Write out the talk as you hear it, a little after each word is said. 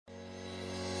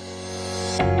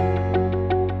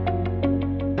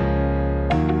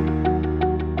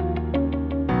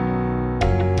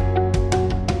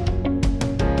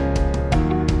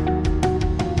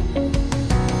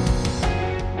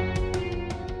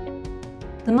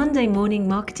The Monday Morning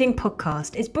Marketing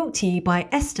Podcast is brought to you by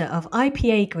Esther of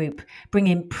IPA Group,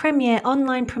 bringing premier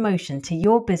online promotion to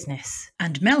your business.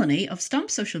 And Melanie of Stomp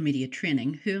Social Media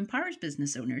Training, who empowers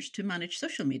business owners to manage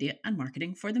social media and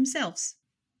marketing for themselves.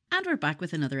 And we're back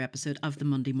with another episode of the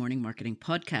Monday Morning Marketing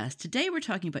Podcast. Today we're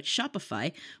talking about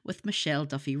Shopify with Michelle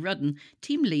Duffy-Rudden,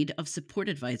 Team Lead of Support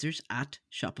Advisors at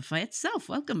Shopify itself.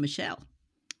 Welcome, Michelle.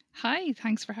 Hi,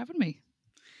 thanks for having me.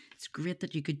 It's great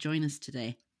that you could join us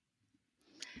today.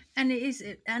 And it is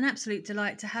an absolute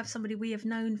delight to have somebody we have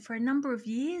known for a number of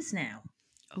years now.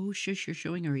 Oh, shush, you're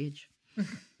showing our age.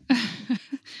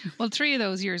 Well, 3 of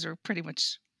those years are pretty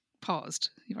much paused,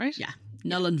 right? Yeah,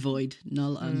 null and void.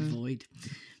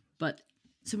 But,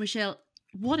 so Michelle,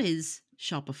 what is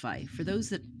Shopify? For those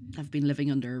that have been living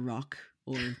under a rock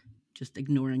or just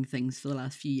ignoring things for the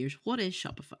last few years, what is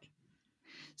Shopify?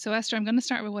 So, Esther, I'm going to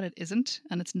start with what it isn't,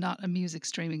 and it's not a music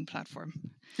streaming platform.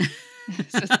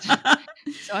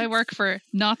 So I work for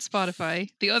not Spotify,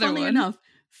 the other one.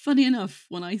 Funny enough,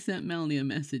 when I sent Melanie a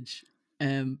message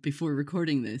before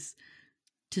recording this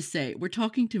to say, we're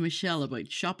talking to Michelle about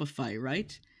Shopify,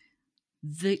 right?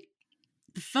 The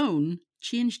phone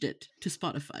changed it to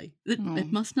Spotify.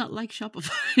 It must not like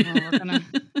Shopify. Well,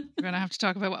 we're gonna have to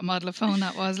talk about what model of phone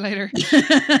that was later.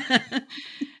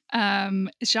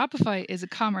 Shopify is a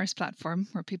commerce platform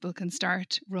where people can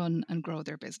start, run, and grow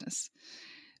their business.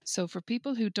 So for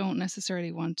people who don't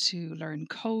necessarily want to learn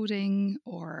coding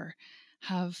or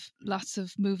have lots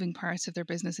of moving parts of their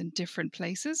business in different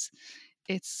places,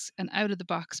 it's an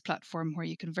out-of-the-box platform where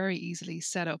you can very easily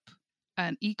set up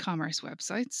an e-commerce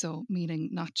website, so meaning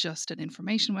not just an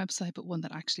information website, but one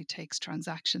that actually takes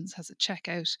transactions, has a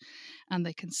checkout, and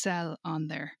they can sell on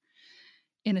there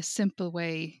in a simple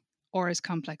way or as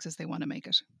complex as they want to make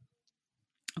it.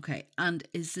 Okay, and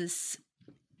is this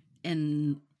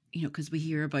in, because we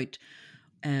hear about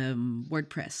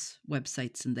WordPress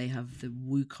websites and they have the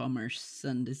WooCommerce,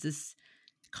 and is this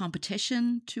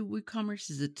competition to WooCommerce?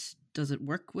 Does it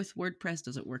work with WordPress?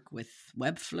 Does it work with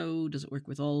Webflow? Does it work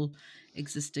with all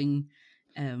existing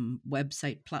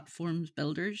website platforms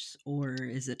builders, or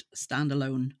is it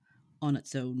standalone on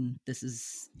its own? This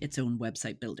is its own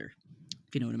website builder,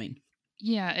 if you know what I mean.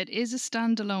 Yeah, it is a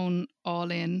standalone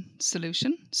all-in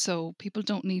solution. So people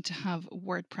don't need to have a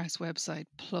WordPress website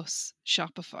plus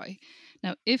Shopify.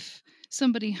 Now, if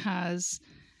somebody has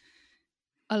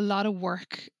a lot of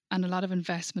work and a lot of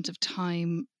investment of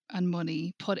time and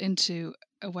money put into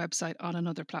a website on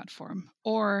another platform,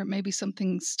 or maybe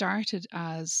something started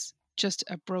as just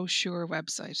a brochure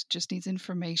website, just needs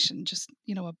information, just,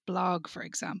 a blog, for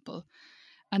example,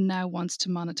 and now wants to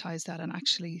monetize that and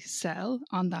actually sell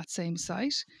on that same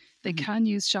site, they can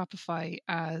use Shopify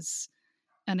as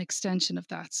an extension of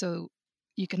that. So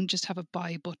you can just have a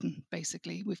buy button,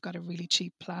 basically. We've got a really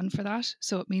cheap plan for that.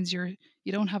 So it means you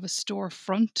don't have a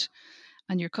storefront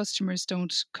and your customers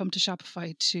don't come to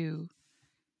Shopify to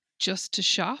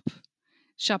shop.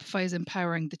 Shopify is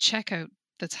empowering the checkout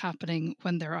that's happening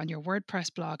when they're on your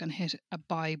WordPress blog and hit a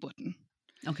buy button.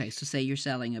 Okay, so say you're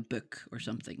selling a book or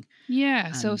something.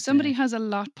 Yeah, so if somebody has a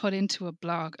lot put into a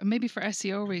blog, and maybe for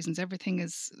SEO reasons, everything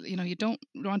is, you don't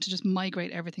want to just migrate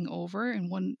everything over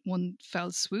in one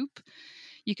fell swoop.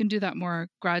 You can do that more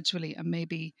gradually and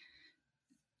maybe,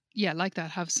 like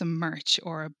that, have some merch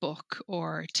or a book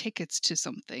or tickets to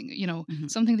something,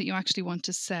 something that you actually want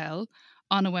to sell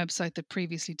on a website that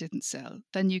previously didn't sell.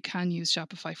 Then you can use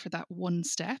Shopify for that one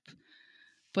step.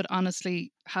 But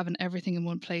honestly, having everything in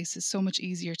one place is so much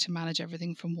easier to manage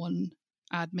everything from one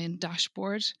admin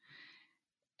dashboard.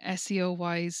 SEO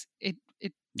wise,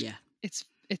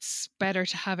 it's better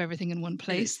to have everything in one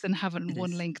place than having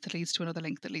one link that leads to another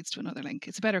link that leads to another link.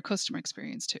 It's a better customer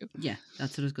experience too. Yeah,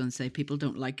 that's what I was going to say. People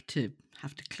don't like to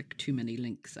have to click too many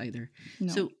links either.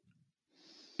 No. So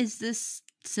is this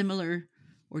similar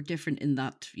or different in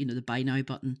that, the buy now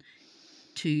button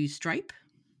to Stripe?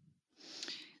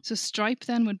 So Stripe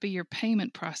then would be your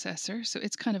payment processor. So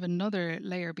it's kind of another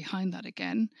layer behind that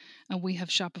again. And we have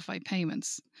Shopify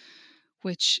Payments,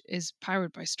 which is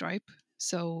powered by Stripe.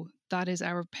 So that is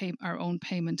our own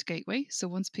payment gateway. So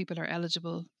once people are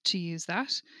eligible to use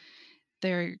that,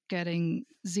 they're getting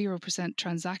 0%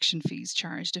 transaction fees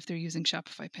charged if they're using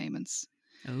Shopify Payments.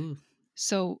 Oh.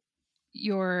 So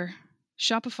your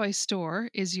Shopify store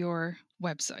is your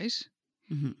website.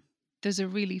 Mm-hmm. There's a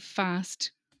really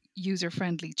fast,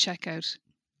 user-friendly checkout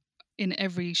in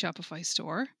every Shopify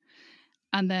store.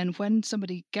 And then when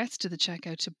somebody gets to the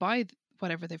checkout to buy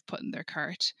whatever they've put in their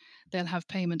cart, they'll have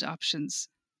payment options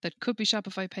that could be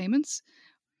Shopify Payments.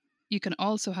 You can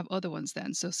also have other ones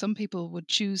then. So some people would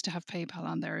choose to have PayPal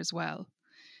on there as well.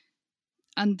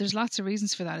 And there's lots of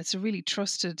reasons for that. It's a really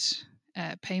trusted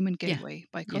payment gateway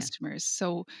by Yeah. customers.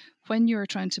 So when you're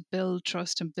trying to build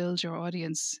trust and build your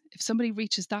audience, if somebody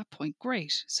reaches that point,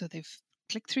 great. So they've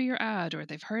clicked through your ad, or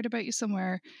they've heard about you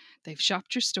somewhere, they've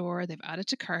shopped your store, they've added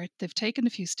to cart, they've taken a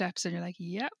few steps, and you're like,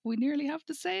 yeah, we nearly have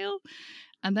the sale.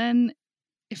 And then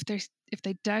if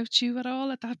they doubt you at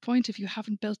all at that point, if you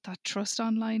haven't built that trust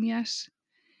online yet,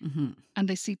 and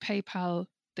they see PayPal,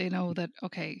 they know that,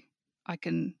 okay, I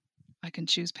can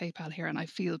choose PayPal here and I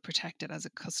feel protected as a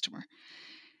customer.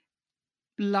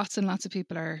 Lots and lots of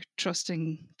people are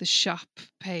trusting the Shop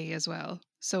Pay as well.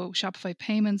 So Shopify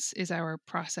Payments is our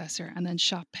processor, and then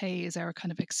Shop Pay is our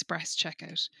kind of express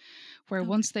checkout, where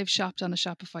once they've shopped on a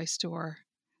Shopify store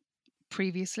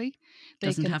previously, they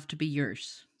doesn't have to be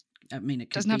yours. I mean,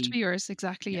 it could doesn't have to be yours,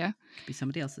 exactly, yeah. It could be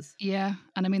somebody else's. Yeah,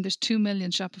 and I mean, there's 2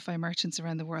 million Shopify merchants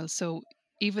around the world. So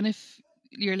even if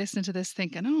you're listening to this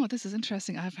thinking, oh, this is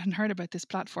interesting, I haven't heard about this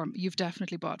platform, you've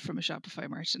definitely bought from a Shopify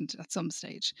merchant at some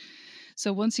stage.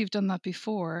 So once you've done that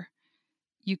before,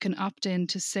 you can opt in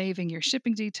to saving your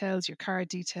shipping details, your card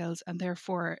details, and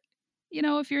therefore, you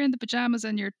know, if you're in the pajamas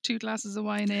and you're 2 glasses of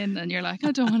wine in and you're like,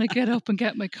 I don't want to get up and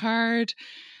get my card,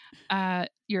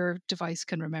 your device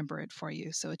can remember it for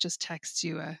you. So it just texts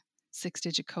you a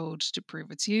 6-digit code to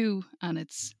prove it's you, and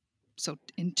it's so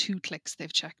in 2 clicks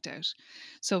they've checked out.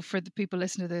 So for the people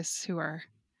listening to this who are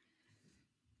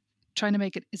trying to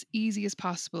make it as easy as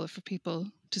possible for people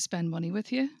to spend money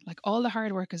with you, like all the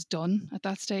hard work is done at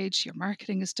that stage, your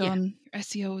marketing is done, your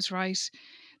SEO is right,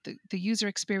 the user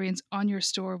experience on your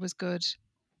store was good.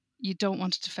 You don't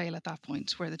want it to fail at that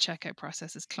point where the checkout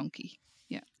process is clunky.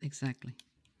 Yeah, exactly.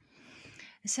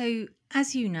 So,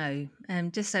 as you know,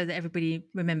 just so that everybody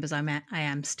remembers I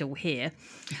am still here,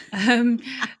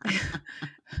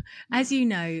 as you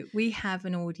know, we have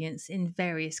an audience in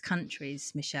various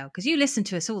countries, Michelle, because you listen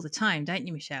to us all the time, don't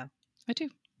you, Michelle? I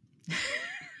do.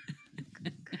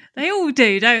 They all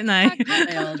do, don't they? I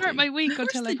can't start my week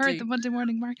until I've heard the Monday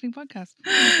Morning Marketing Podcast.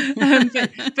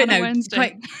 But no,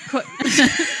 Wednesday. Quite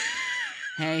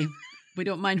Hey, we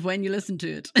don't mind when you listen to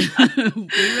it. We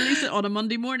release it on a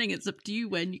Monday morning. It's up to you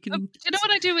when you can. Do you know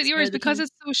what I do with yours? Because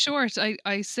it's so short,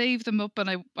 I save them up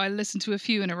and I listen to a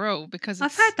few in a row because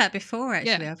I've heard that before,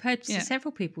 actually. Yeah, I've heard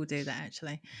several people do that,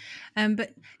 actually.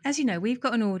 But as you know, we've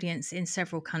got an audience in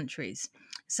several countries.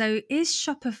 So is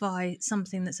Shopify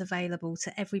something that's available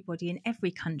to everybody in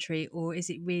every country, or is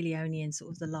it really only in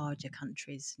sort of the larger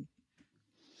countries?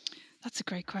 That's a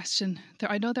great question.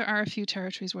 I know there are a few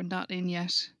territories we're not in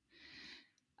yet.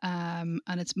 And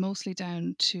it's mostly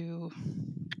down to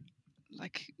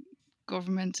like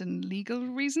government and legal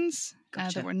reasons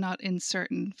that we're not in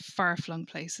certain far-flung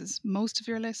places. Most of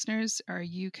your listeners are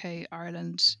UK,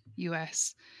 Ireland,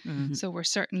 US. Mm-hmm. So we're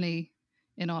certainly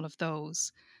in all of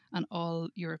those, and all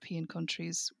European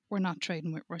countries. We're not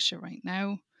trading with Russia right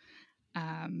now.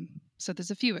 So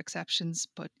there's a few exceptions,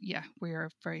 but yeah, we are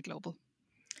very global.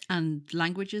 And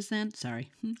languages then? Sorry.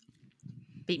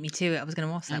 Beat me to it. I was going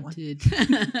to ask that one. Did.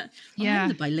 Yeah. I'm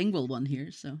the bilingual one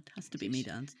here, so it has to be me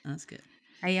to ask it.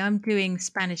 Hey, I'm doing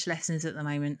Spanish lessons at the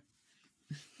moment.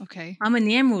 Okay. I'm in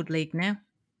the Emerald League now.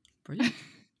 Brilliant.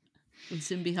 We'll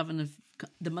soon be having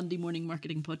the Monday Morning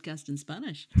Marketing Podcast in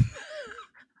Spanish.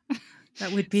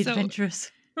 That would be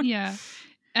adventurous. Yeah.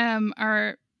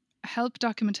 Our help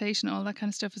documentation, all that kind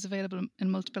of stuff is available in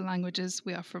multiple languages.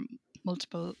 We offer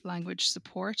multiple language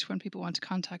support when people want to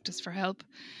contact us for help.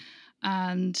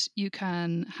 And you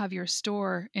can have your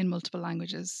store in multiple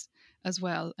languages as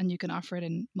well, and you can offer it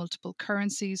in multiple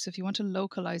currencies. So if you want to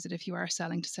localize it, if you are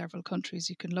selling to several countries,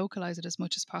 you can localize it as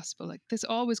much as possible. Like, this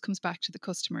always comes back to the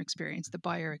customer experience, the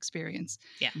buyer experience,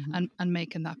 and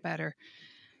making that better.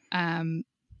 And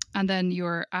then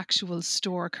your actual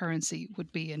store currency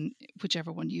would be in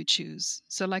whichever one you choose.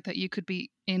 So like that, you could be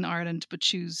in Ireland but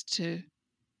choose to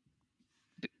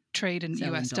trade in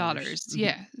US dollars. Mm-hmm.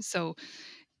 Yeah. So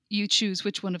you choose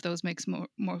which one of those makes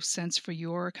more sense for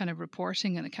your kind of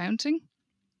reporting and accounting.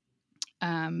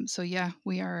 So yeah,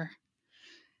 we are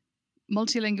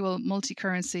multilingual,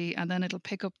 multi-currency, and then it'll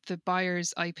pick up the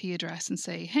buyer's IP address and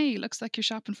say, hey, looks like you're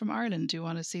shopping from Ireland. Do you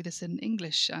want to see this in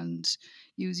English and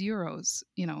use euros?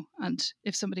 You know, and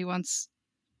if somebody wants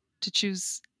to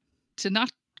choose to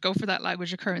not go for that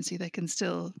language or currency, they can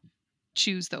still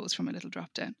choose those from a little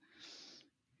drop down.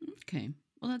 Okay.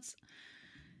 Well,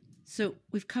 so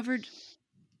we've covered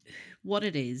what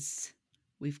it is.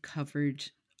 We've covered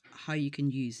how you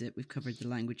can use it. We've covered the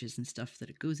languages and stuff that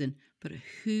it goes in. But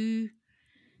who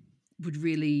would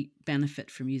really benefit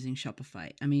from using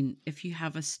Shopify? I mean, if you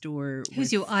have a store Who's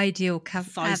with your ideal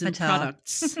 1,000 avatar?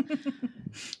 products,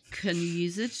 can you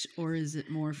use it, or is it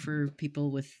more for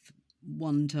people with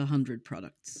 1 to 100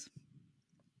 products?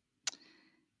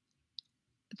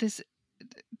 This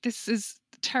is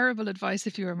terrible advice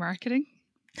if you are marketing,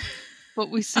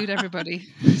 but we suit everybody.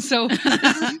 So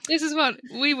this is what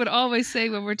we would always say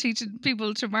when we're teaching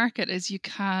people to market: is you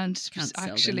can't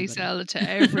actually sell it to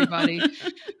everybody.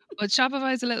 But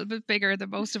Shopify is a little bit bigger than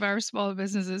most of our small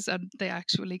businesses, and they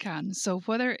actually can. So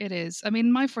whether it is, I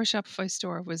mean, my first Shopify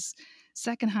store was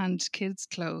secondhand kids'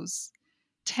 clothes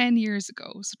 10 years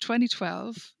ago. So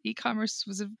 2012, e-commerce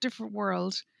was a different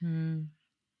world.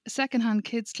 Secondhand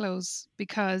kids' clothes,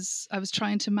 because I was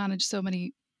trying to manage so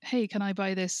many, hey, can I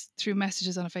buy this, through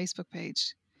messages on a Facebook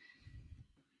page.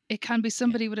 It can be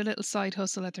somebody with a little side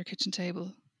hustle at their kitchen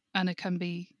table, and it can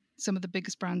be some of the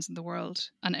biggest brands in the world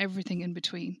and everything in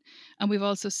between. And we've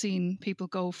also seen people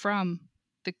go from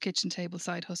the kitchen table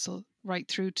side hustle right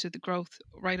through to the growth,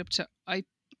 right up to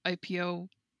IPO,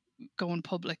 going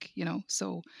public, you know.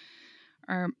 So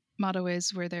our motto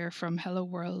is, we're there from hello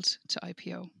world to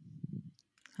IPO.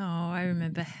 Oh, I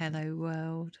remember Hello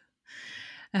World.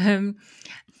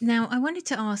 Now, I wanted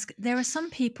to ask, there are some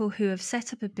people who have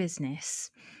set up a business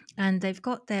and they've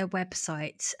got their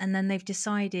website, and then they've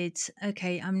decided,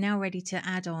 okay, I'm now ready to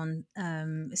add on,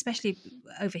 especially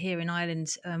over here in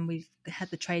Ireland, we've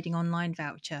had the trading online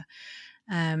voucher.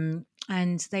 And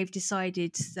they've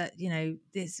decided that, you know,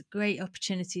 there's a great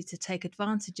opportunity to take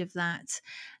advantage of that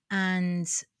and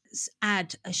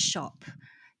add a shop.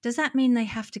 Does that mean they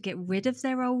have to get rid of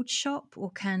their old shop,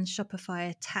 or can Shopify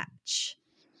attach?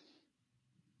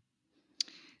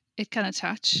 It can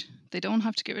attach. They don't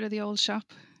have to get rid of the old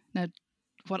shop. Now,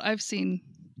 what I've seen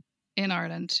in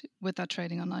Ireland with that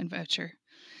trading online voucher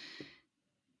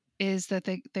is that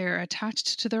they're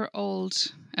attached to their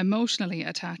old, emotionally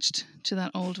attached to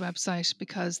that old website,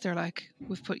 because they're like,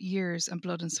 we've put years and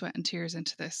blood and sweat and tears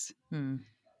into this.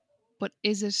 But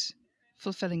is it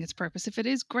fulfilling its purpose? If it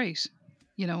is, great,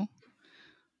 you know,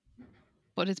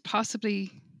 but it's possibly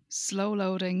slow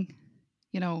loading,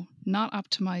 you know, not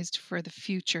optimized for the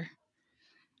future.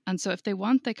 And so if they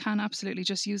want, they can absolutely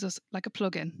just use us like a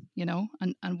plugin, you know,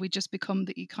 and we just become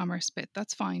the e-commerce bit.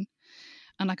 That's fine.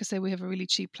 And like I say, we have a really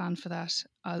cheap plan for that.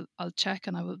 I'll check,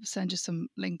 and I will send you some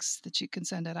links that you can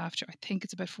send out after. I think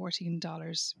it's about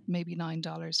 $14, maybe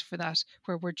 $9 for that,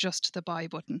 where we're just the buy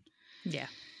button. Yeah.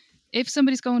 If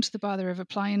somebody's going to the bother of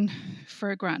applying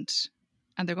for a grant,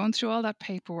 and they're going through all that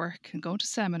paperwork and going to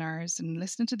seminars and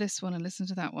listening to this one and listening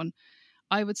to that one,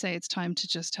 I would say it's time to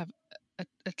just have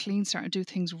a clean start and do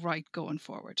things right going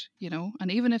forward, you know.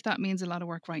 And even if that means a lot of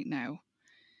work right now,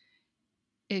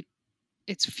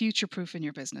 it's future proof in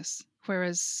your business.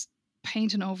 Whereas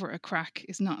painting over a crack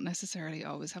is not necessarily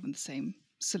always having the same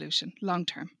solution long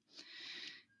term.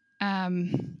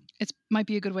 It might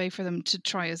be a good way for them to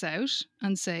try us out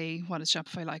and say, what is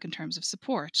Shopify like in terms of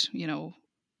support? You know,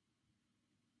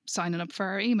 signing up for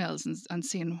our emails and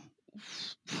seeing,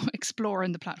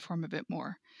 exploring the platform a bit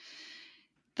more.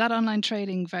 That online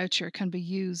trading voucher can be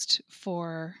used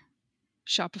for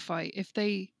Shopify if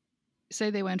they say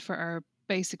they went for our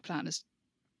basic plan is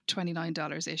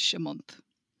 $29-ish a month.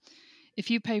 If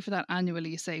you pay for that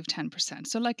annually, you save 10%.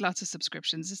 So like lots of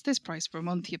subscriptions, it's this price per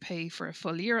month. You pay for a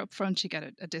full year up front, you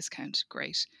get a discount.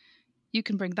 Great. You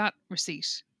can bring that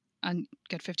receipt and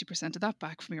get 50% of that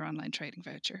back from your online trading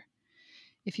voucher.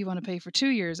 If you want to pay for 2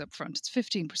 years up front, it's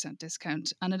 15%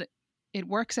 discount. And it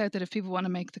works out that if people want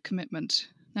to make the commitment,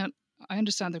 now I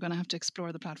understand they're going to have to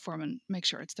explore the platform and make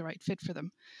sure it's the right fit for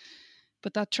them.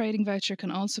 But that trading voucher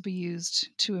can also be used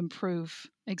to improve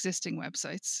existing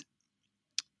websites.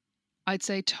 I'd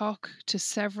say talk to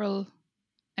several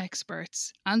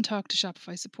experts and talk to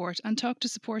Shopify support and talk to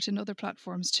support in other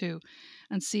platforms too,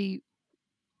 and see,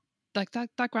 like,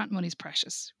 that grant money is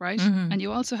precious, right? Mm-hmm. And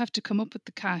you also have to come up with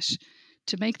the cash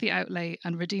to make the outlay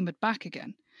and redeem it back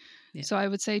again. Yeah. So I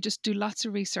would say just do lots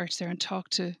of research there and talk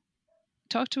to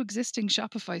existing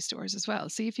Shopify stores as well.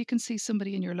 See if you can see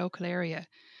somebody in your local area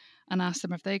and ask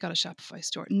them if they got a Shopify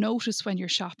store. Notice when you're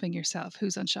shopping yourself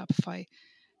who's on Shopify.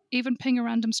 Even ping a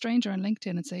random stranger on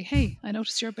LinkedIn and say, hey, I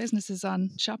noticed your business is on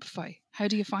Shopify. How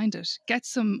do you find it? Get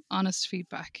some honest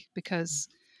feedback, because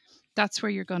that's where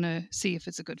you're going to see if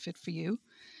it's a good fit for you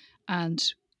and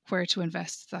where to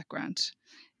invest that grant.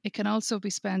 It can also be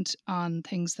spent on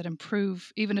things that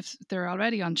improve, even if they're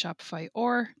already on Shopify,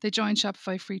 or they join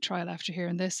Shopify free trial after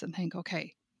hearing this and think,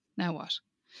 okay, now what?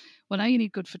 Well, now you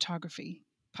need good photography,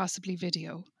 possibly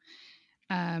video,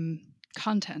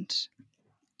 content,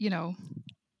 you know.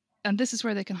 And this is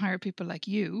where they can hire people like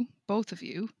you, both of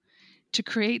you to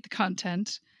create the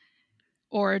content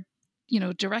or,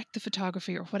 direct the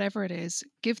photography or whatever it is,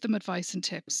 give them advice and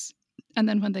tips. And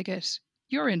then when they get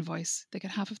your invoice, they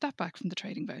get half of that back from the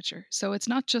trading voucher. So it's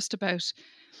not just about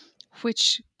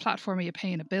which platform are you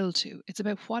paying a bill to. It's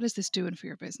about what is this doing for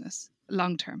your business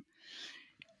long term.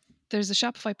 There's a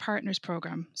Shopify Partners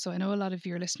program. So I know a lot of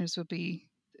your listeners will be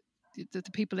the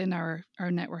people in our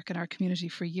network and our community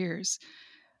for years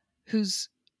whose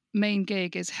main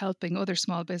gig is helping other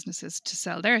small businesses to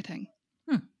sell their thing.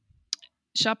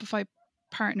 Shopify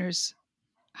Partners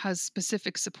has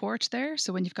specific support there.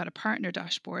 So when you've got a partner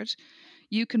dashboard,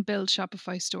 you can build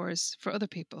Shopify stores for other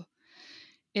people.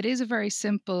 It is a very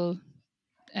simple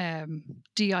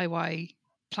DIY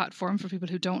platform for people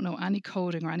who don't know any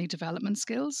coding or any development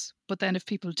skills. But then if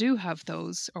people do have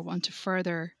those or want to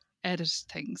further edit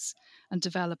things and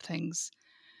develop things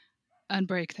and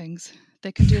break things,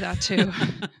 they can do that too.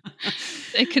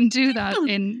 They can do that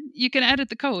you can edit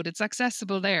the code. It's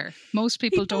accessible there. Most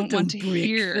people don't want to break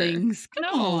hear things.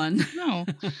 Come on. No.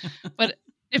 But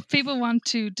if people want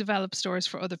to develop stores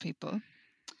for other people,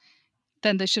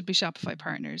 then they should be Shopify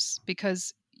partners,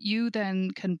 because you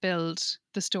then can build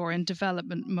the store in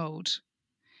development mode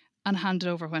and hand it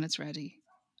over when it's ready.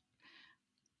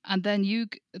 And then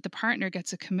the partner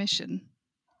gets a commission,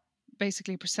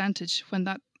 basically a percentage, when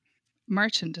that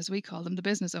merchant, as we call them, the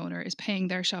business owner, is paying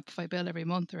their Shopify bill every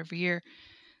month or every year.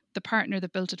 The partner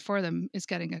that built it for them is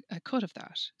getting a cut of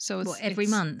that. So it's every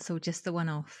month or just the one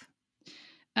off?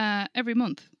 Every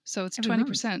month. So it's Every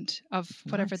 20% of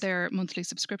whatever their monthly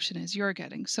subscription is you're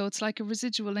getting. So it's like a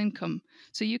residual income.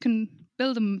 So you can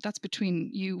build them. That's between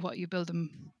you, what you build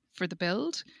them for the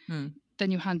build.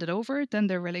 Then you hand it over. Then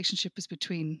their relationship is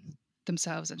between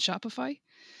themselves and Shopify.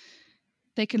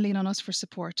 They can lean on us for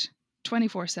support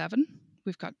 24/7.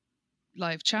 We've got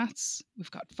live chats, we've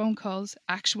got phone calls,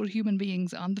 actual human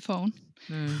beings on the phone.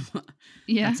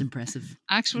 Yeah, that's impressive.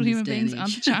 Actual human beings on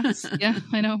the chats. Yeah,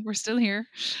 I know, we're still here.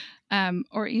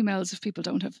 Or emails if people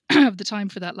don't have the time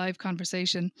for that live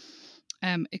conversation.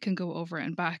 It can go over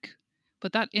and back.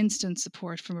 But that instant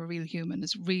support from a real human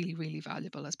is really, really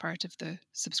valuable as part of the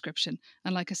subscription.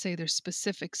 And like I say, there's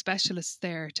specific specialists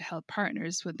there to help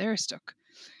partners when they're stuck.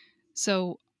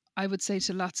 So I would say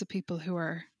to lots of people who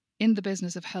are in the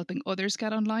business of helping others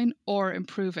get online or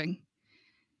improving,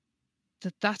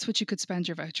 that's what you could spend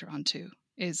your voucher on too,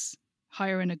 is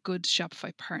hiring a good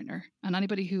Shopify partner. And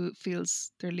anybody who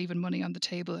feels they're leaving money on the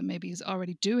table and maybe is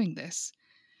already doing this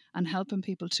and helping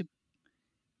people to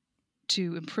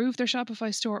improve their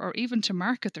Shopify store or even to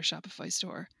market their Shopify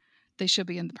store, they should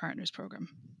be in the partners program.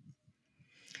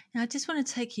 Now, I just want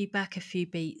to take you back a few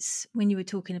beats when you were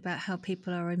talking about how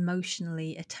people are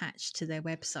emotionally attached to their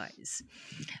websites.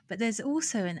 But there's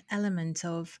also an element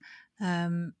of,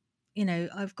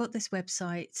 I've got this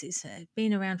website, it's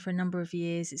been around for a number of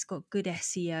years, it's got good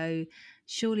SEO.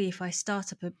 Surely if I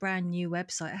start up a brand new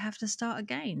website, I have to start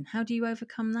again. How do you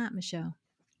overcome that, Michelle?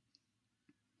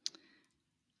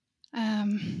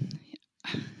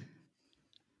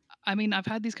 I mean, I've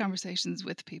had these conversations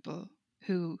with people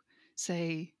who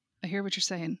say, I hear what you're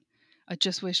saying. I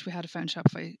just wish we had found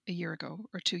Shopify a year ago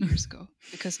or 2 years ago,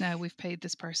 because now we've paid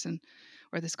this person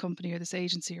or this company or this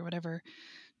agency or whatever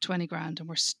 20 grand and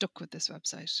we're stuck with this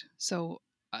website. So,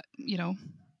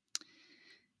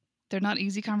 they're not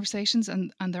easy conversations.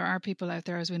 And there are people out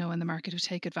there, as we know, in the market who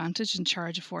take advantage and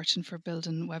charge a fortune for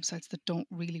building websites that don't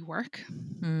really work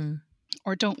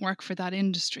or don't work for that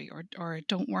industry or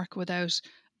don't work without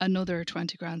another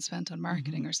 20 grand spent on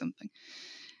marketing or something.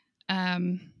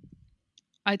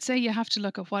 I'd say you have to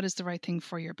look at what is the right thing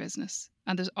for your business.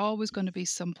 And there's always going to be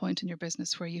some point in your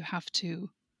business where you have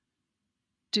to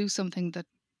do something that,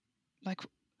 like,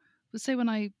 let's say when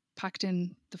I packed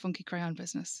in the Funky Crayon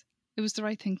business, it was the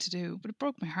right thing to do, but it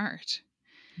broke my heart.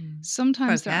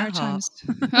 Sometimes there are times,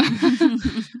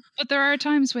 but there are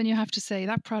times when you have to say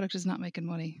that product is not making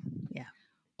money. Yeah.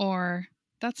 Or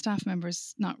that staff member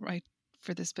is not right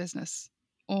for this business.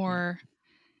 Or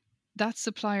that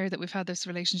supplier that we've had this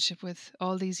relationship with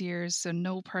all these years and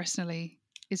know personally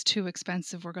is too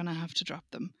expensive. We're going to have to drop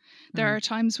them. There are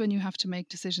times when you have to make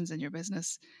decisions in your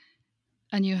business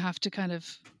and you have to kind of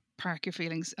park your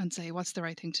feelings and say, what's the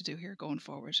right thing to do here going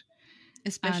forward?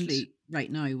 Especially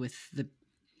right now with the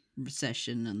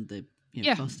recession and the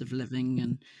cost of living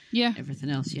and everything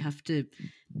else. You have to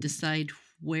decide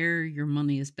where your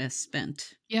money is best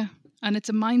spent. Yeah. And it's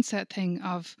a mindset thing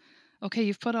of, okay,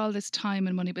 you've put all this time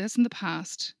and money, but that's in the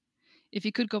past. If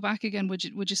you could go back again, would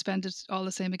you spend it all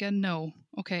the same again? No.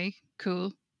 Okay,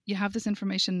 cool. You have this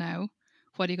information now.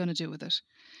 What are you going to do with it?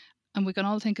 And we can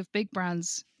all think of big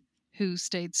brands who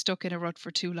stayed stuck in a rut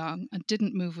for too long and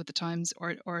didn't move with the times,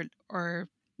 or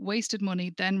wasted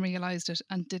money, then realized it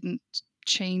and didn't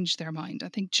change their mind. I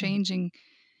think changing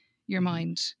your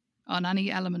mind on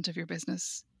any element of your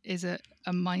business is a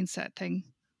mindset thing.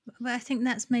 But I think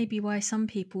that's maybe why some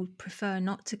people prefer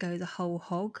not to go the whole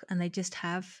hog and they just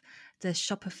have the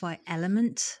Shopify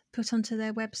element put onto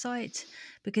their website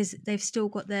because they've still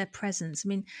got their presence. I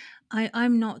mean,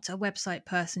 I'm not a website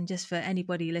person, just for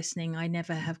anybody listening. I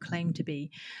never have claimed to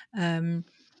be.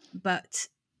 But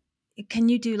can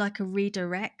you do like a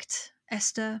redirect,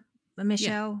 Esther?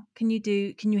 Michelle, can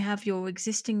you have your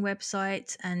existing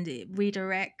website and it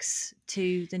redirects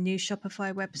to the new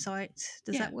Shopify website?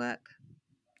 Does that work?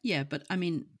 Yeah, but I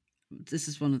mean, this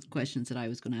is one of the questions that I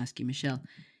was going to ask you, Michelle.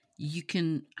 You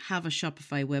can have a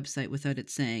Shopify website without it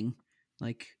saying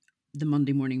like the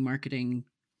Monday Morning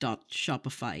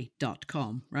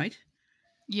Marketing.shopify.com, right?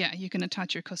 Yeah, you can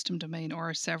attach your custom domain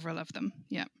or several of them.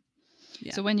 Yeah.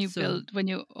 Yeah. So when you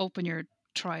open your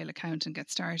trial account and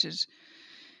get started,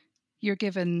 you're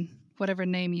given whatever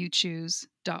name you choose,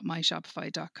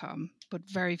 .myshopify.com, but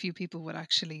very few people would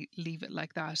actually leave it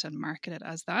like that and market it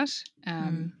as that,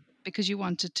 because you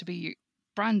want it to be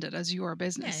branded as your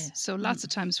business. Yeah. So lots of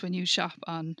times when you shop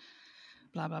on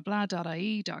blah blah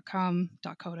blah.ie.com.co.uk,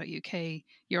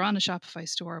 you're on a Shopify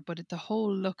store, but the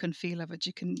whole look and feel of it,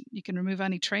 you can remove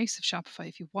any trace of Shopify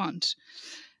if you want.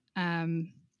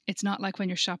 It's not like when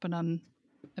you're shopping on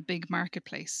a big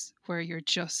marketplace where you're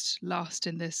just lost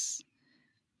in this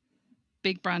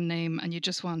big brand name and you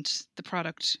just want the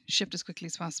product shipped as quickly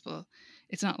as possible.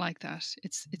 It's not like that.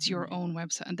 It's your own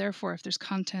website, and therefore if there's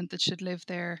content that should live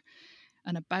there,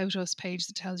 an about us page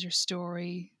that tells your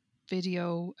story,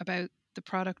 video about the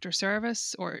product or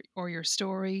service, or your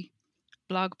story,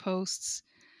 blog posts,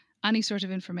 any sort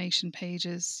of information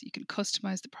pages, you can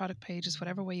customize the product pages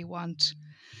whatever way you want.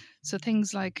 So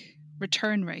things like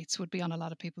return rates would be on a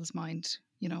lot of people's mind.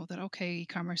 You know, that okay,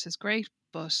 e-commerce is great,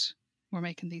 but we're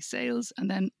making these sales,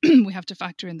 and then we have to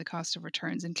factor in the cost of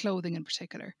returns in clothing in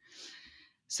particular.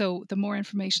 So the more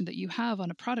information that you have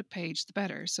on a product page, the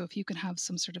better. So if you can have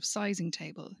some sort of sizing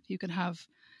table, if you can have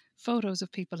photos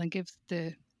of people and give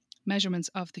the measurements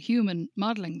of the human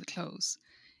modeling the clothes,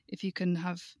 if you can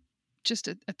have just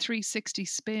a 360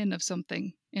 spin of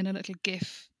something in a little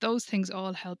GIF, those things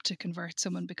all help to convert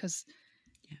someone, because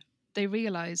they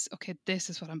realize, okay, this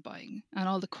is what I'm buying. And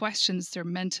all the questions they're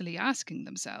mentally asking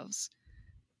themselves,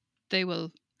 they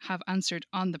will have answered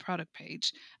on the product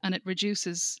page, and it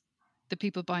reduces the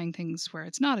people buying things where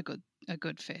it's not a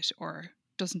good fit or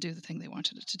doesn't do the thing they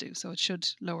wanted it to do. So it should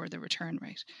lower the return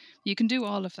rate. You can do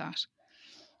all of that.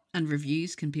 And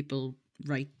reviews, can people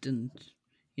write and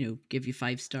give you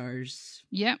 5 stars?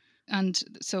 Yeah. And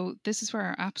so this is where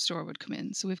our app store would come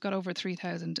in. So we've got over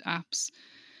 3,000 apps.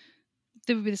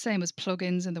 They would be the same as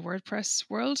plugins in the WordPress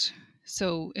world.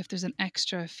 So if there's an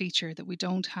extra feature that we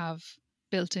don't have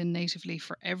built in natively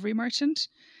for every merchant,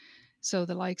 so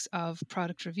the likes of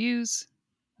product reviews,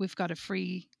 we've got a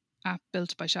free app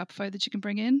built by Shopify that you can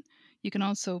bring in. You can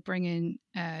also bring in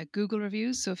Google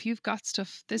reviews. So if you've got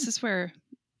stuff, this is where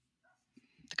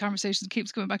the conversation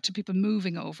keeps coming back to people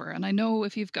moving over. And I know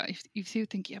if you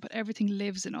think, yeah, but everything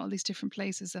lives in all these different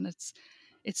places and it's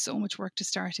so much work to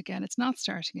start again. It's not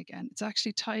starting again. It's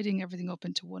actually tidying everything up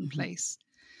into one place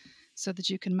so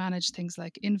that you can manage things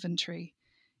like inventory,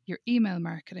 your email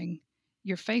marketing,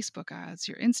 your Facebook ads,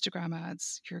 your Instagram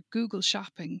ads, your Google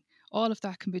shopping. All of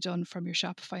that can be done from your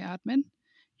Shopify admin.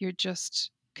 You're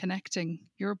just connecting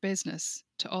your business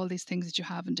to all these things that you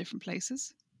have in different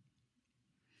places.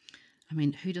 I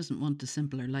mean, who doesn't want a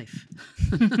simpler life?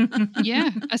 Yeah,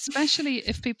 especially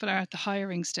if people are at the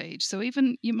hiring stage. So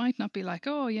even you might not be like,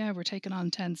 oh yeah, we're taking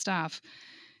on 10 staff.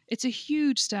 It's a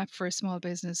huge step for a small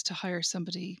business to hire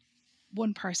somebody,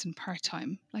 one person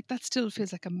part-time. Like that still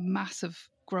feels like a massive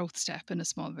growth step in a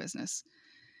small business.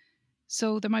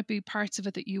 So there might be parts of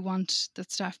it that you want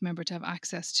that staff member to have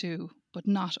access to, but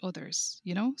not others,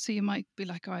 So you might be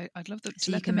like, oh, I'd love to So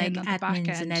you let can them make in on the back admins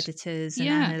end. and editors and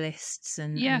analysts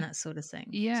and that sort of thing.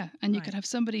 Yeah, and you could have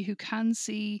somebody who can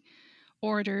see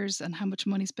orders and how much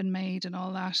money's been made and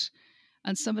all that,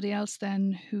 and somebody else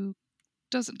then who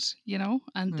doesn't,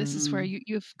 and this is where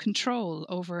you have control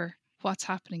over what's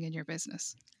happening in your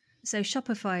business. So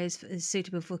Shopify is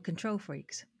suitable for control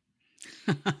freaks.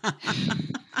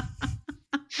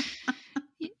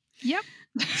 Yep.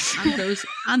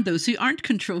 and those who aren't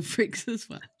control freaks as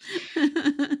well.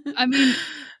 I mean,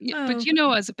 but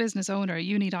as a business owner,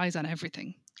 you need eyes on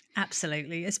everything.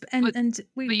 Absolutely. But And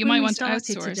but you when might we want to started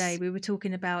today, outsource. we were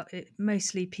talking about it,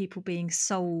 mostly people being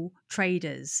sole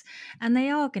traders, and they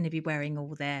are going to be wearing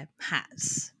all their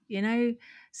hats, you know?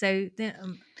 So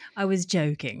I was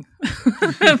joking.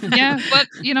 Yeah, but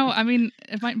I mean,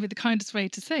 it mightn't be the kindest way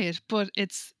to say it, but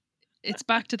it's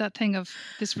back to that thing of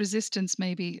this resistance,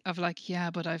 maybe, of like, yeah,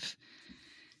 but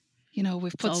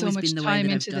we've It's put so always been much the way time that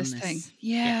I've into done this thing. this.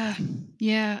 Yeah. Yeah,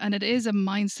 yeah, and it is a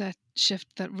mindset shift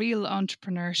that real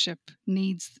entrepreneurship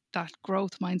needs, that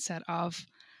growth mindset of,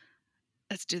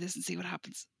 let's do this and see what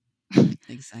happens.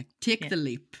 Exactly. Take Yeah. the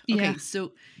leap. Yeah. Okay,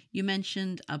 so you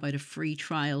mentioned about a free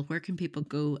trial. Where can people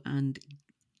go and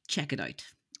check it out?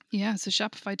 Yeah, so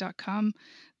shopify.com,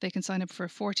 they can sign up for a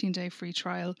 14-day free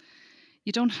trial.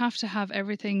 You don't have to have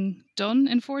everything done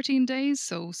in 14 days.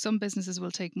 So some businesses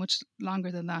will take much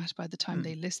longer than that by the time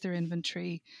they list their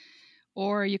inventory.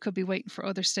 Or you could be waiting for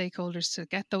other stakeholders to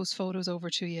get those photos over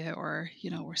to you, or,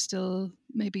 we're still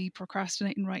maybe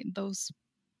procrastinating writing those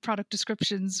product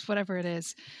descriptions, whatever it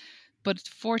is. But it's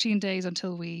 14 days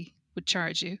until we would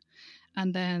charge you.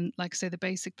 And then, like I say, the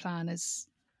basic plan is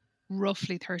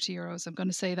roughly €30. I'm going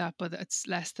to say that, but it's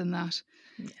less than that.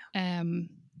 Yeah. Um,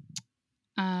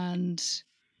 and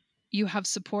you have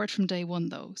support from day one,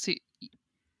 though. So,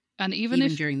 and Even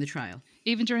during the trial.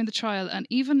 even during the trial, and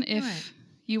even All right. if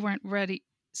you weren't ready,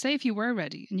 say if you were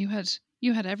ready and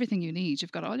you had everything you need,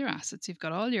 you've got all your assets, you've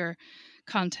got all your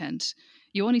content,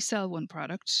 you only sell one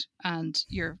product, and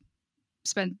you're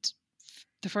spent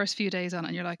the first few days on it,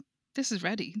 and you're like, this is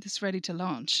ready to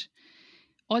launch.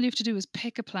 All you have to do is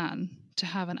pick a plan to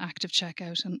have an active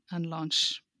checkout and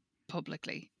launch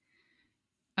publicly.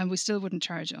 And we still wouldn't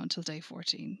charge you until day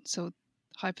 14. So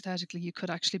hypothetically, you could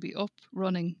actually be up,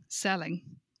 running, selling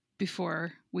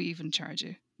before we even charge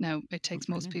you. Now, it Oh, takes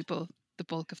most brilliant. people the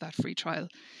bulk of that free trial.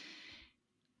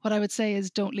 What I would say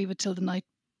is don't leave it till the night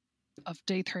of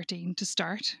day 13 to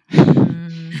start,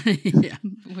 Yeah.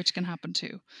 which can happen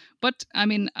too. But I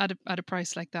mean, at a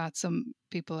price like that, some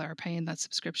people are paying that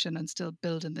subscription and still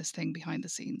building this thing behind the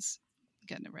scenes,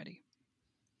 getting it ready.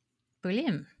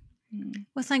 Brilliant. Mm.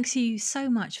 Well, thanks you so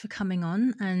much for coming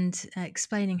on and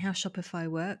explaining how Shopify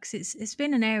works. It's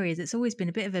been an area that's always been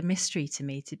a bit of a mystery to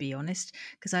me, to be honest,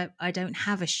 because I don't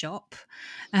have a shop,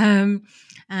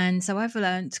 and so I've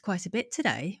learnt quite a bit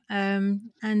today. And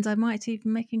I might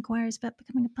even make inquiries about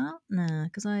becoming a partner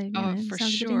because Oh, it for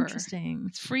sounds a bit sure. interesting.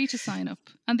 It's free to sign up.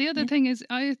 And the other Yeah. thing is,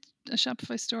 I had a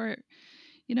Shopify store,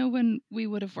 when we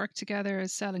would have worked together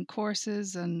as selling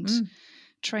courses and Mm.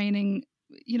 training,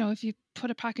 if you put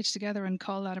a package together and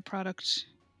call that a product,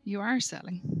 you are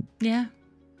selling. Yeah.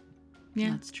 Yeah.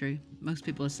 That's true. Most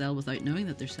people sell without knowing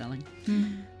that they're selling.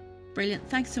 Mm. Brilliant.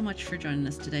 Thanks so much for joining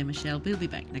us today, Michelle. We'll be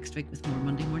back next week with more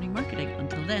Monday Morning Marketing.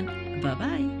 Until then,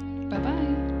 bye-bye.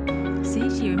 Bye-bye. See,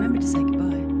 you remember to say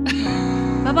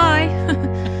goodbye. Bye-bye.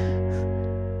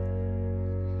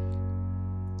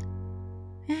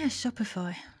 Yeah,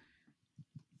 Shopify.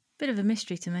 Bit of a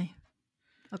mystery to me.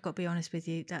 I've got to be honest with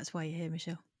you. That's why you're here,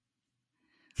 Michelle.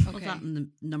 Well, Okay. that and the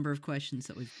number of questions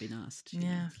that we've been asked.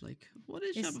 Yeah. It's like, what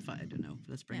is It's- Shopify? I don't know.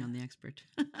 Let's bring Yeah. on the expert.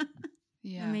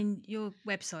 Yeah. I mean, your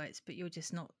websites, but you're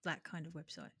just not that kind of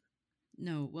website.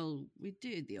 No, well, we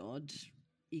do the odd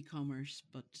e-commerce,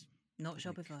 but Not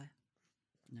like, Shopify.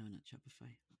 no, not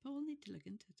Shopify. But we'll need to look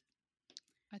into it.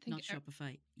 I think Not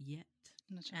Shopify yet.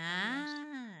 not Shopify yet.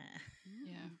 Ah.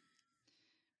 Yeah.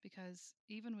 Because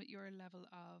even with your level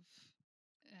of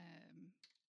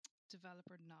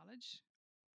developer knowledge,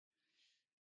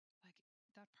 like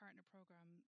that partner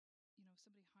program,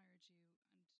 somebody hired you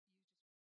and